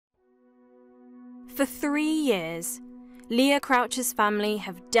For 3 years, Leah Croucher's family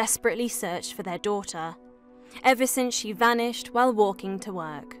have desperately searched for their daughter, ever since she vanished while walking to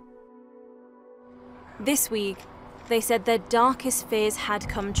work. This week, they said their darkest fears had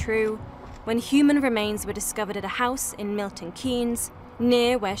come true when human remains were discovered at a house in Milton Keynes,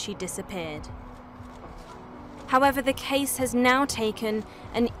 near where she disappeared. However, the case has now taken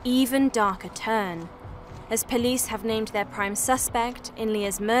an even darker turn, as police have named their prime suspect in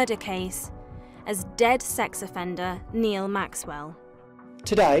Leah's murder case as dead sex offender Neil Maxwell.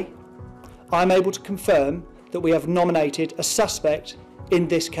 Today, I am able to confirm that we have nominated a suspect in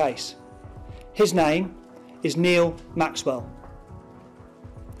this case. His name is Neil Maxwell.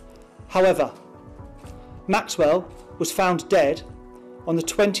 However, Maxwell was found dead on the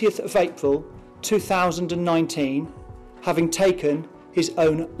 20th of April 2019, having taken his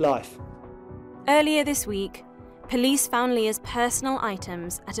own life. Earlier this week, police found Leah's personal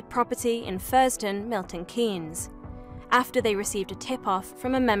items at a property in Furston, Milton Keynes, after they received a tip-off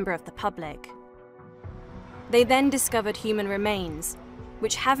from a member of the public. They then discovered human remains,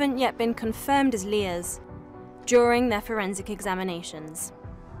 which haven't yet been confirmed as Leah's, during their forensic examinations.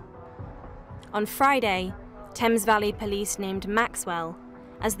 On Friday, Thames Valley Police named Maxwell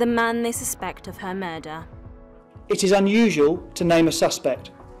as the man they suspect of her murder. It is unusual to name a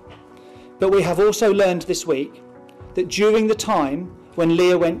suspect, but we have also learned this week that during the time when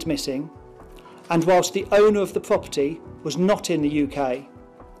Leah went missing, and whilst the owner of the property was not in the UK,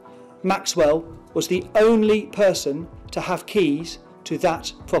 Maxwell was the only person to have keys to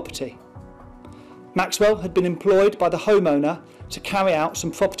that property. Maxwell had been employed by the homeowner to carry out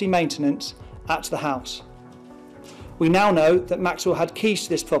some property maintenance at the house. We now know that Maxwell had keys to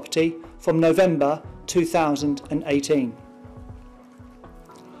this property from November 2018.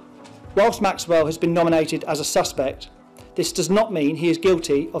 Whilst Maxwell has been nominated as a suspect, this does not mean he is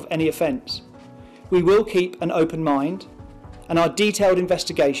guilty of any offence. We will keep an open mind, and our detailed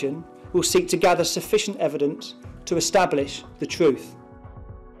investigation will seek to gather sufficient evidence to establish the truth.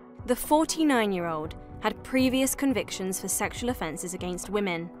 The 49-year-old had previous convictions for sexual offences against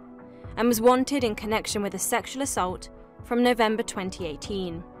women and was wanted in connection with a sexual assault from November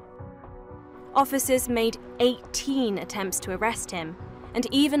 2018. Officers made 18 attempts to arrest him and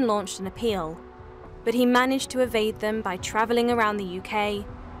even launched an appeal, but he managed to evade them by travelling around the UK,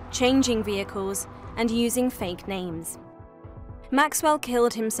 changing vehicles and using fake names. Maxwell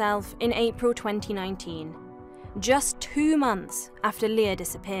killed himself in April 2019, just 2 months after Leah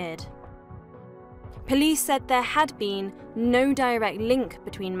disappeared. Police said there had been no direct link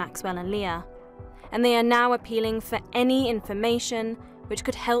between Maxwell and Leah, and they are now appealing for any information which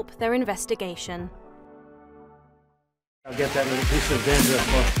could help their investigation. I'll get that little piece of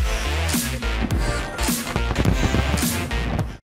dandruff off.